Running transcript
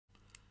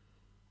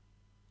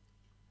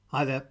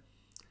Hi there.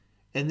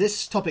 In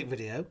this topic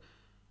video,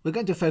 we're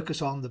going to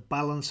focus on the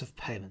balance of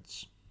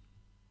payments.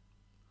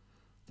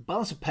 The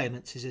balance of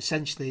payments is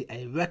essentially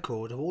a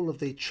record of all of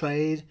the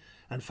trade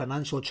and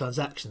financial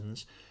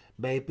transactions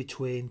made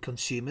between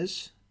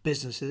consumers,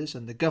 businesses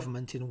and the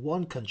government in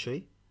one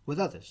country with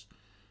others.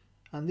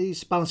 And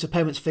these balance of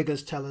payments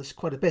figures tell us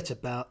quite a bit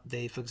about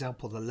for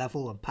example, the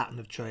level and pattern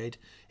of trade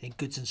in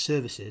goods and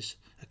services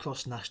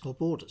across national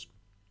borders.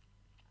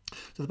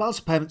 So the balance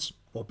of payments,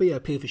 or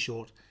BOP for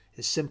short,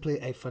 is simply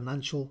a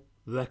financial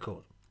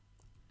record.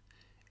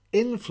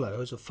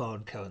 Inflows of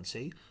foreign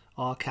currency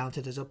are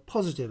counted as a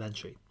positive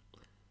entry.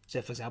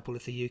 So for example,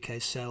 if the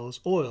UK sells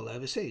oil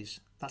overseas,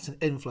 that's an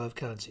inflow of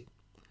currency.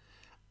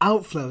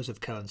 Outflows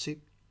of currency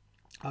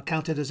are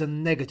counted as a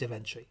negative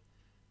entry.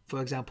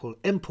 For example,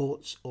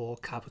 imports or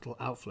capital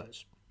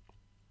outflows.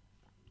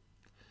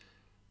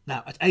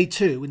 Now at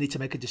A2 we need to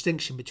make a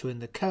distinction between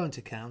the current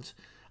account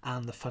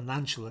and the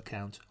financial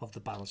account of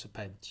the balance of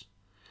payments.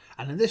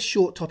 And in this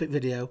short topic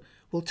video,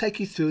 we'll take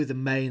you through the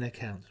main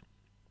account.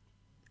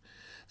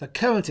 The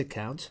current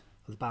account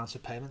of the balance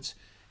of payments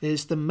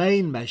is the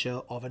main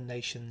measure of a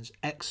nation's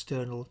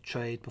external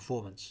trade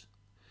performance,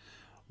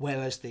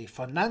 whereas the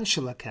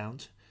financial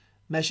account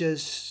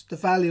measures the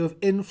value of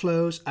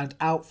inflows and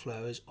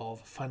outflows of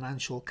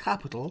financial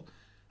capital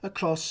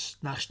across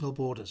national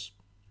borders.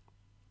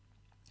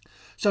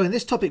 So in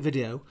this topic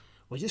video,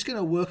 we're just going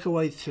to work our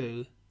way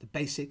through the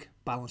basic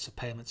balance of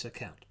payments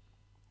account.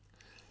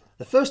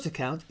 The first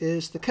account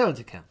is the current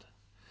account,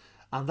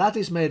 and that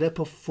is made up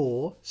of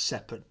four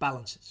separate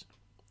balances.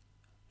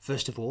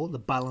 First of all, the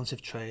balance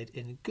of trade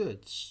in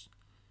goods,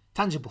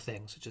 tangible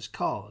things such as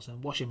cars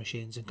and washing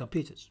machines and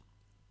computers.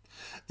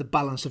 The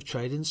balance of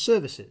trade in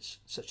services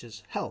such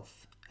as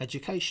health,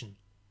 education,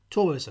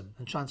 tourism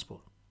and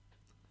transport.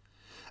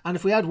 And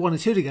if we add 1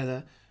 and 2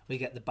 together, we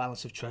get the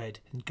balance of trade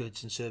in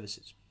goods and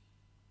services.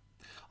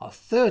 Our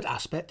third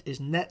aspect is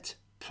net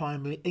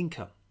primary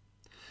income.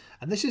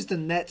 And this is the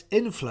net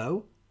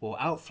inflow or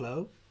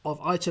outflow of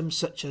items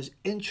such as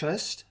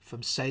interest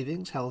from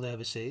savings held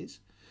overseas,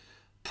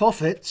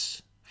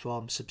 profits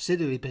from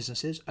subsidiary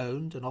businesses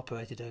owned and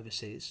operated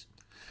overseas,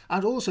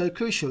 and also,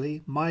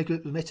 crucially,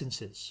 migrant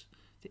remittances,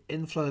 the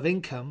inflow of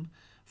income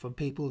from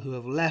people who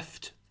have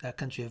left their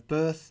country of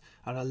birth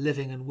and are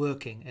living and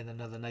working in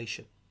another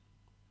nation.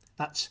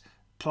 That's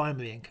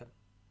primary income.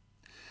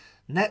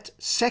 Net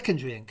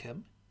secondary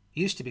income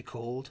used to be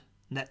called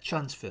net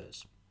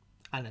transfers.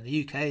 And in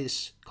the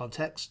UK's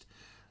context,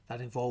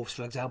 that involves,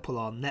 for example,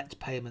 our net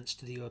payments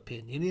to the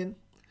European Union,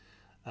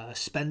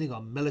 spending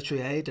on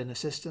military aid and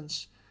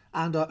assistance,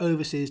 and our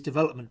overseas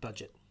development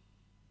budget.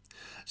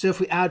 So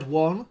if we add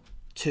 1,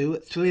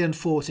 2, 3 and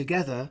 4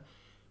 together,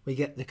 we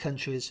get the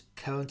country's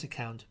current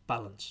account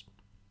balance.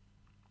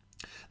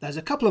 There's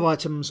a couple of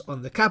items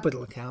on the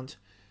capital account,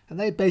 and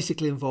they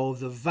basically involve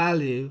the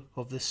value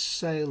of the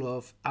sale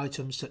of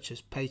items such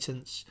as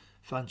patents,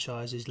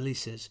 franchises,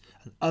 leases,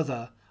 and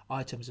other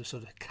items of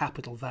sort of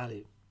capital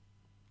value.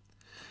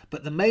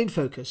 But the main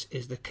focus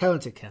is the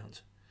current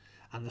account,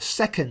 and the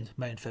second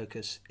main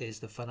focus is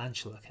the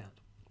financial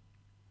account.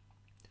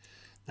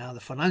 Now the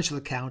financial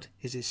account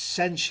is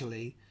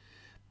essentially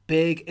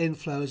big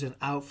inflows and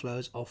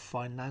outflows of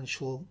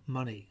financial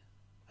money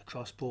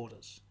across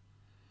borders.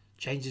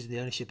 Changes in the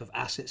ownership of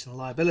assets and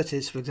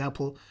liabilities, for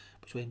example,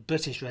 between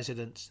British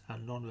residents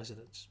and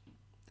non-residents.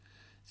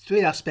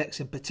 3 aspects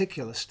in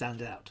particular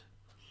stand out.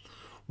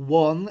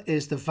 One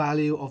is the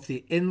value of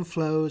the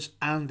inflows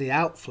and the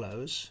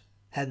outflows,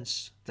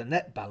 hence the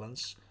net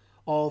balance,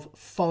 of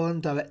foreign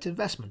direct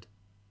investment,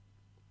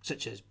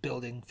 such as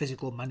building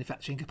physical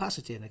manufacturing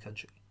capacity in a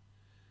country.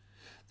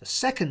 The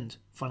second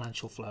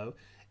financial flow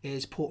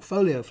is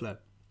portfolio flow,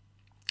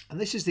 and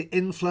this is the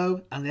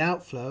inflow and the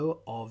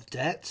outflow of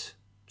debt,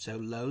 so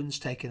loans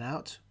taken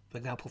out, for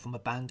example, from a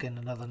bank in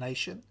another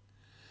nation,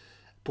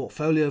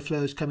 portfolio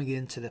flows coming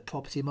into the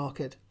property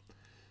market,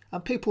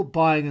 and people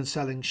buying and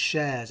selling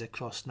shares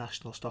across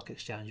national stock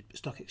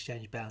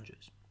exchange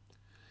boundaries.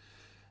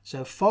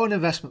 So foreign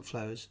investment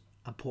flows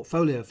and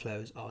portfolio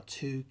flows are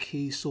 2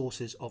 key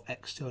sources of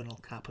external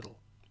capital.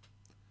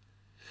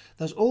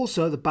 There's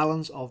also the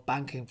balance of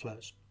banking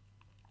flows.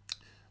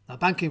 Now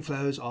banking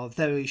flows are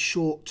very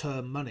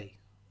short-term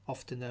money,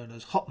 often known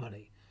as hot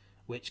money,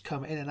 which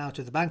come in and out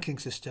of the banking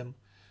system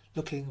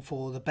looking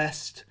for the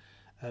best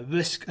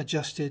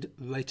risk-adjusted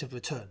rate of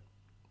return.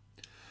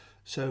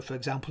 So for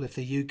example, if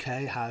the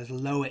UK has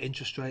lower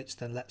interest rates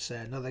than, let's say,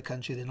 another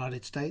country, the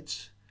United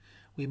States,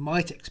 we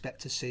might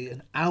expect to see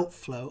an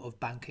outflow of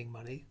banking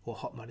money or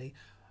hot money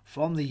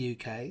from the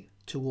UK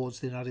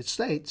towards the United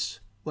States,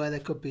 where there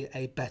could be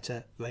a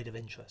better rate of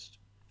interest.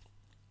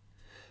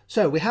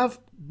 So we have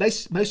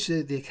most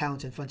of the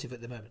account in front of you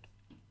at the moment.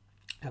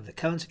 We have the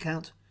current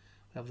account,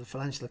 we have the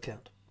financial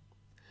account.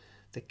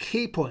 The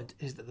key point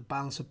is that the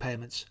balance of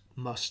payments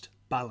must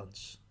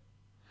balance.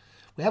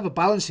 We have a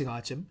balancing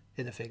item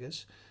in the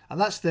figures,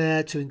 and that's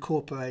there to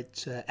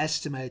incorporate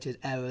estimated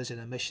errors and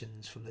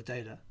omissions from the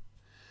data.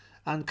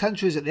 And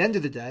countries at the end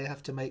of the day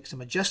have to make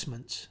some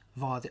adjustments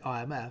via the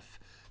IMF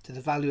to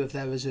the value of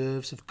their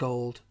reserves of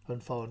gold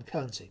and foreign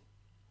currency.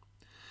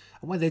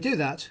 And when they do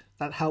that,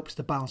 that helps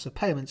the balance of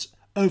payments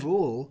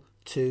overall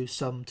to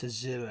sum to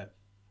zero.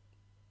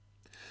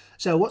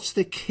 So what's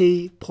the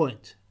key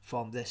point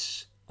from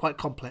this quite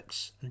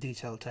complex and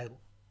detailed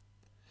table?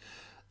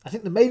 I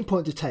think the main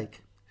point to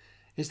take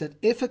is that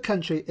if a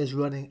country is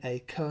running a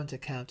current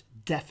account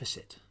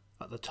deficit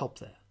at the top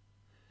there,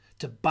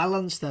 to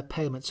balance their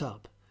payments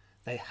up,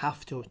 they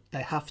have to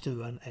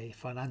run a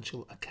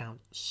financial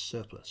account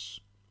surplus.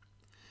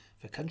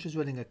 If a country is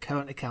running a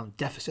current account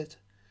deficit,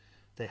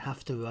 they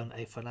have to run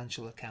a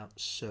financial account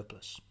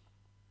surplus.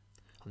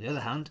 On the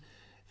other hand,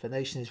 if a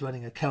nation is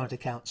running a current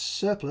account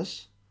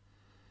surplus,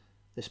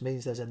 this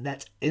means there's a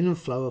net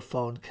inflow of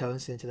foreign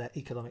currency into their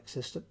economic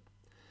system,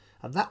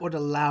 and that would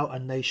allow a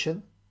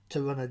nation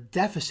to run a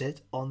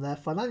deficit on their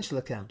financial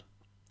account.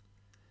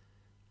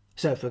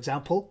 So, for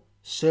example,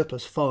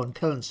 surplus foreign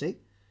currency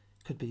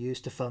could be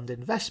used to fund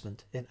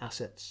investment in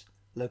assets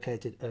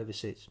located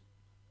overseas.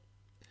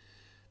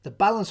 The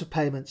balance of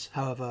payments,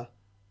 however,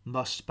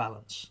 must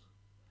balance.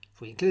 If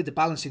we include the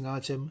balancing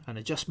item and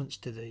adjustments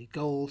to the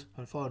gold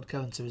and foreign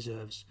currency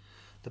reserves,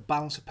 the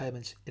balance of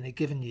payments in a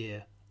given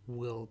year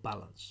will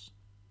balance.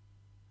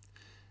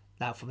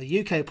 Now, from the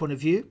UK point of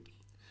view,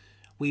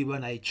 we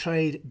run a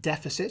trade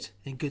deficit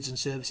in goods and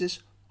services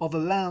of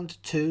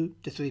around 2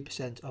 to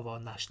 3% of our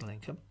national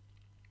income.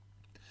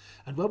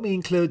 And when we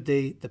include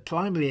the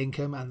primary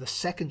income and the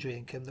secondary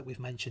income that we've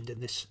mentioned in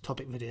this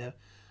topic video,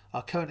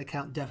 our current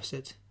account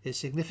deficit is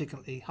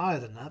significantly higher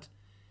than that.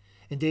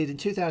 Indeed, in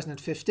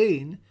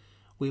 2015,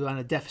 we ran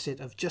a deficit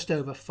of just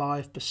over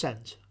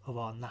 5% of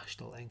our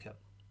national income.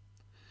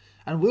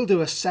 And we'll do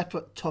a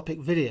separate topic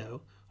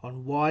video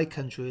on why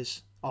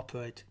countries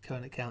operate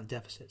current account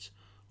deficits.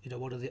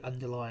 What are the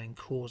underlying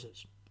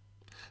causes?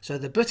 So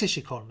the British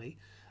economy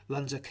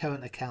runs a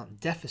current account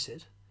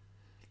deficit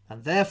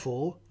and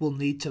therefore will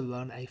need to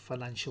run a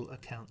financial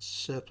account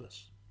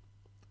surplus.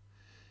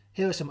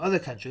 Here are some other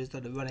countries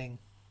that are running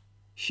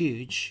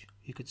huge,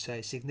 you could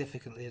say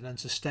significantly and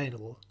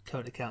unsustainable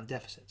current account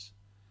deficits.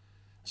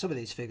 Some of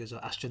these figures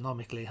are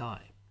astronomically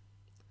high.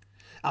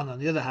 And on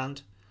the other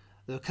hand,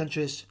 there are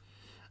countries,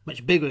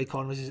 much bigger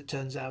economies as it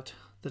turns out,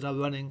 that are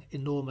running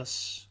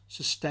enormous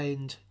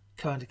sustained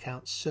current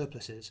account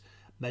surpluses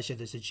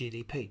measured as a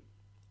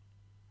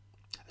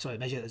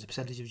measured as a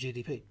percentage of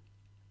GDP.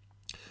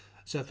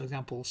 So, for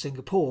example,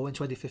 Singapore in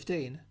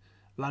 2015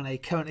 ran a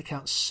current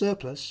account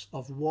surplus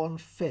of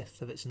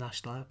 1/5 of its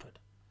national output.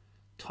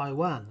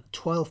 Taiwan,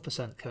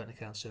 12% current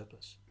account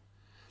surplus.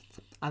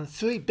 And the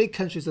three big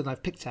countries that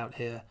I've picked out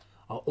here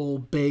are all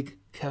big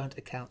current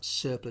account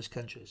surplus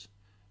countries.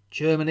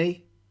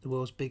 Germany, the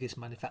world's biggest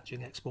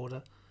manufacturing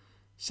exporter.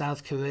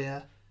 South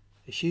Korea,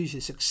 a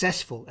hugely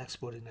successful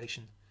exporting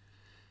nation.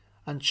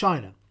 And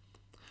China,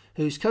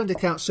 whose current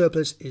account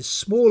surplus is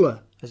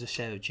smaller as a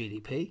share of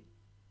GDP,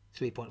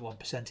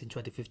 3.1% in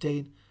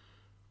 2015,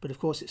 but of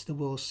course it's the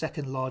world's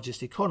second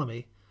largest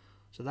economy,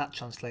 so that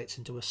translates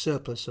into a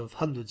surplus of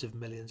hundreds of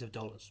millions of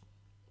dollars.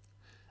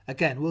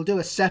 Again, we'll do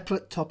a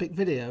separate topic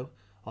video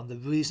on the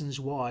reasons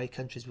why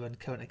countries run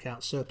current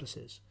account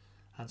surpluses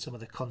and some of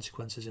the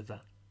consequences of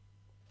that.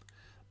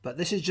 But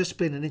this has just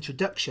been an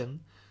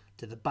introduction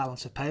to the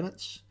balance of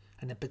payments,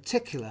 and in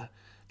particular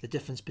the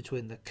difference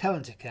between the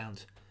current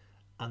account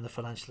and the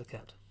financial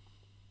account.